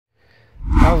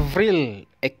Avril,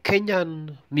 a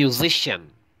Kenyan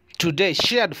musician, today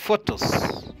shared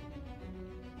photos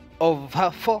of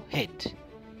her forehead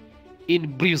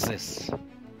in bruises.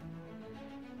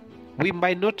 We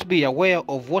might not be aware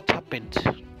of what happened,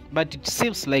 but it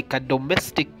seems like a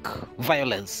domestic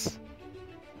violence.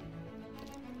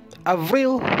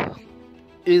 Avril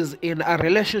is in a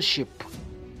relationship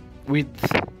with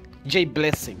J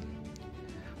Blessing,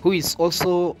 who is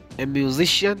also a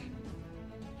musician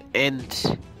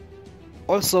and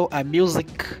also a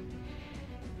music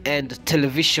and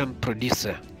television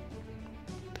producer.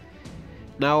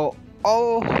 Now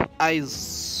all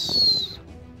eyes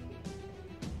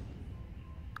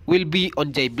will be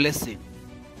on J Blessing,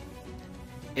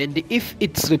 and if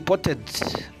it's reported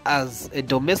as a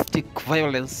domestic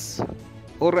violence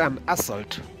or an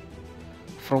assault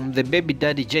from the baby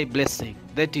daddy J Blessing,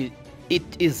 that it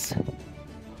is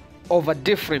of a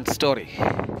different story,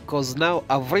 because now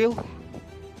Avril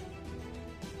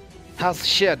has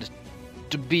shared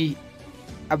to be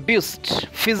abused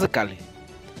physically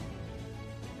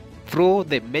through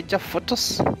the major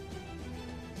photos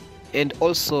and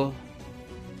also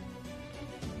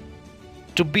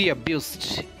to be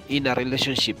abused in a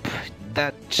relationship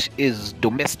that is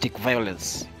domestic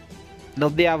violence. Now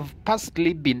they have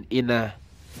pastly been in a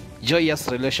joyous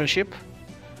relationship,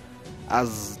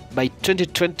 as by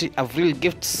 2020 Avril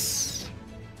gifts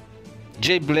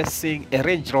J Blessing a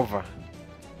Range Rover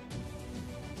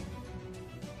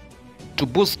to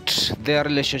boost their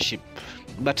relationship.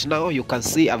 But now you can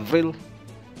see Avril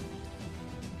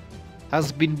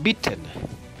has been beaten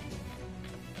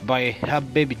by her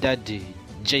baby daddy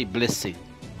J Blessing.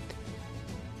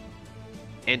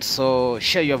 And so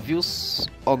share your views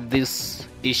on this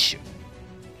issue.